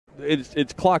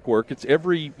it's clockwork. It's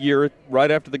every year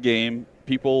right after the game,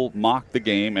 people mock the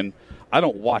game, and I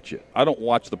don't watch it. I don't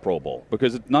watch the Pro Bowl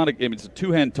because it's not it's a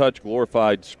two-hand touch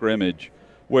glorified scrimmage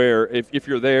where if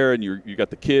you're there and you got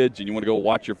the kids and you want to go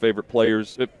watch your favorite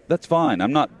players, that's fine.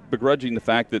 I'm not begrudging the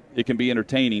fact that it can be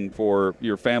entertaining for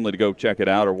your family to go check it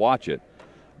out or watch it.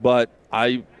 But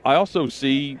I also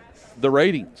see the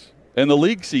ratings, and the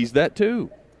league sees that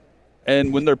too.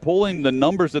 And when they're pulling the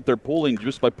numbers that they're pulling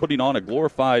just by putting on a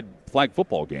glorified flag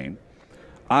football game,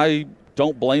 I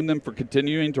don't blame them for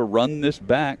continuing to run this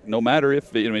back, no matter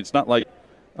if it's not like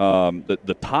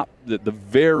the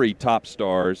very top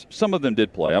stars. Some of them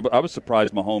did play. I was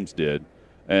surprised Mahomes did,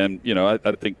 and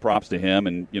I think props to him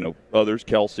and others,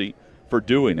 Kelsey, for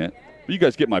doing it. But you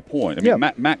guys get my point. I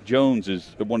mean, Mac Jones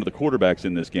is one of the quarterbacks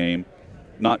in this game,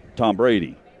 not Tom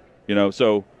Brady.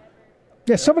 So.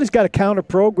 Yeah, somebody's got to counter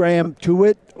program to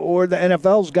it, or the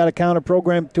NFL's got to counter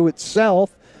program to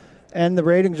itself, and the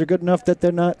ratings are good enough that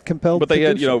they're not compelled. But they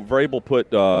had, Vrabel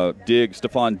put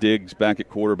Stephon Diggs back at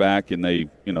quarterback, and they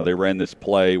ran this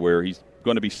play where he's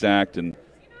going to be sacked, and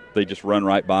they just run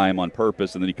right by him on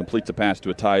purpose, and then he completes a pass to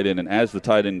a tight end, and as the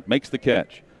tight end makes the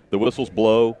catch, the whistles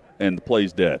blow and the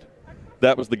play's dead.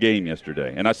 That was the game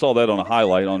yesterday, and I saw that on a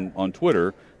highlight on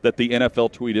Twitter that the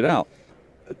NFL tweeted out.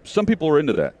 Some people are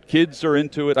into that. Kids are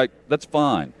into it. That's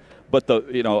fine. But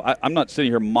I'm not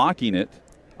sitting here mocking it.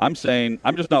 I'm saying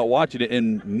I'm just not watching it,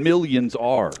 and millions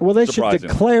are. Well, they should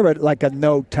declare it like a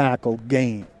no-tackle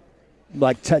game,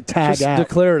 like tag just out.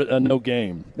 Declare it a no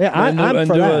game. Yeah, I'm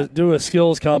for that. Do a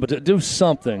skills competition. Do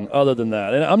something other than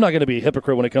that. And I'm not going to be a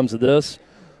hypocrite when it comes to this.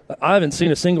 I haven't seen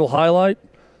a single highlight.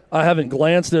 I haven't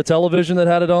glanced at a television that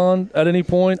had it on at any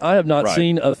point. I have not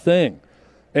seen a thing.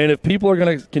 And if people are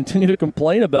going to continue to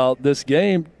complain about this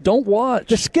game, don't watch.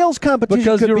 The skills competition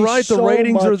because could you're be right, so the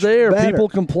ratings are there. Better. People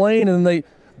complain, and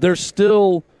they're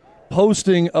still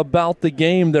posting about the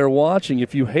game they're watching.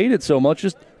 If you hate it so much,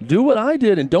 just do what I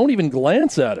did and don't even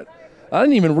glance at it. I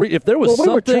didn't even read. If there was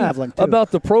something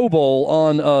about the Pro Bowl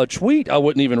on a tweet, I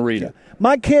wouldn't even read it.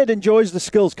 My kid enjoys the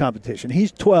skills competition.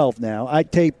 He's 12 now. I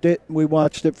taped it. We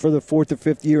watched it for the 4th or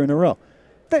 5th year in a row.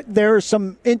 There are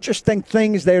some interesting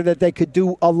things there that they could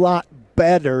do a lot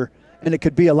better, and it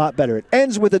could be a lot better. It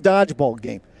ends with a dodgeball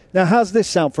game. Now, how's this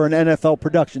sound for an NFL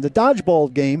production? The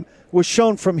dodgeball game was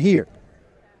shown from here.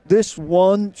 This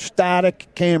one static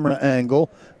camera angle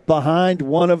behind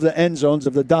one of the end zones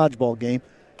of the dodgeball game.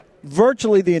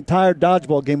 Virtually the entire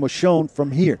dodgeball game was shown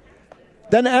from here.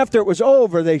 Then after it was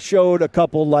over, they showed a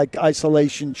couple like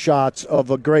isolation shots of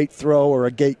a great throw or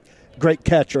a great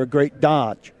catch or a great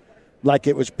dodge, like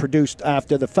it was produced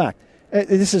after the fact.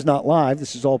 This is not live.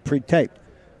 This is all pre-taped.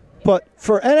 But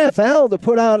for NFL to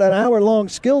put out an hour-long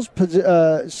skills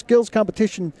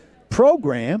competition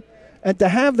program and to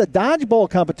have the dodgeball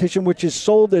competition, which is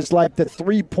sold as like the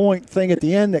three-point thing at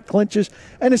the end that clinches,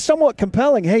 and is somewhat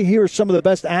compelling. Hey, here are some of the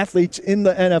best athletes in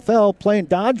the NFL playing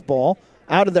dodgeball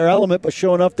out of their element but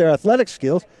showing off their athletic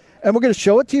skills, and we're going to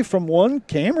show it to you from one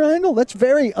camera angle? That's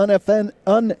very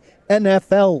un-NFL-like.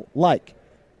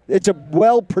 It's a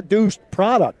well-produced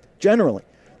product, generally.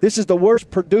 This is the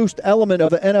worst produced element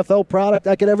of an NFL product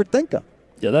I could ever think of.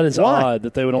 Yeah, that is odd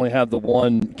that they would only have the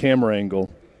one camera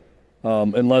angle,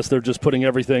 unless they're just putting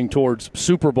everything towards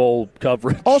Super Bowl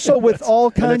coverage. Also with all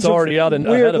kinds of already out and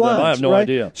weird ahead of lines, them. I have no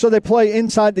idea. So they play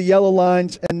inside the yellow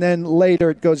lines, and then later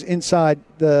it goes inside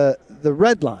the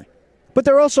red line. But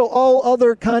there are also all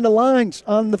other kind of lines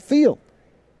on the field.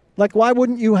 Like, why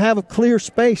wouldn't you have a clear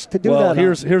space to do that?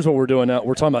 Well, here's what we're doing now.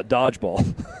 We're talking about dodgeball.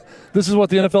 This is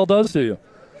what the NFL does to you.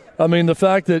 I mean, the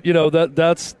fact that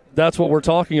that's what we're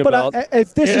talking about. But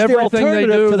if this is everything the alternative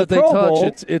they do to the that they Pro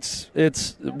touch,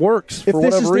 Bowl, it works for whatever reason.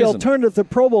 If this is the alternative to the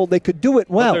Pro Bowl, they could do it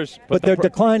well, but they're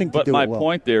declining to do it well. But my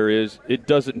point there is it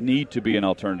doesn't need to be an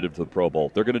alternative to the Pro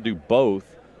Bowl. They're going to do both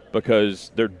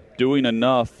because they're doing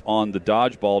enough on the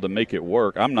dodgeball to make it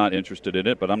work. I'm not interested in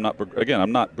it, but I'm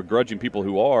not begrudging people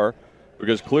who are,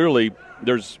 because clearly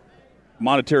there's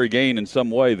monetary gain in some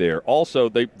way there. Also,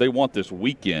 they want this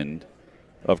weekend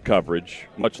of coverage,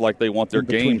 much like they want their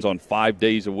games on 5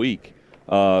 days a week,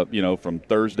 from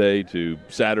Thursday to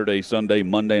Saturday, Sunday,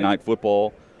 Monday Night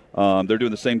Football. They're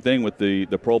doing the same thing with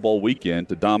the Pro Bowl weekend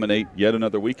to dominate yet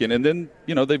another weekend. And then,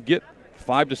 they get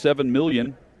 5 to 7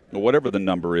 million, or whatever the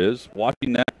number is,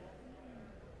 watching that,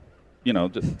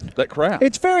 that crap.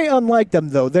 It's very unlike them,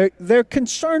 though. They're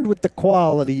concerned with the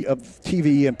quality of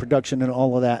TV and production and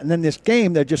all of that. And then this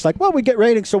game, they're just like, well, we get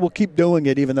ratings, so we'll keep doing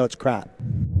it even though it's crap.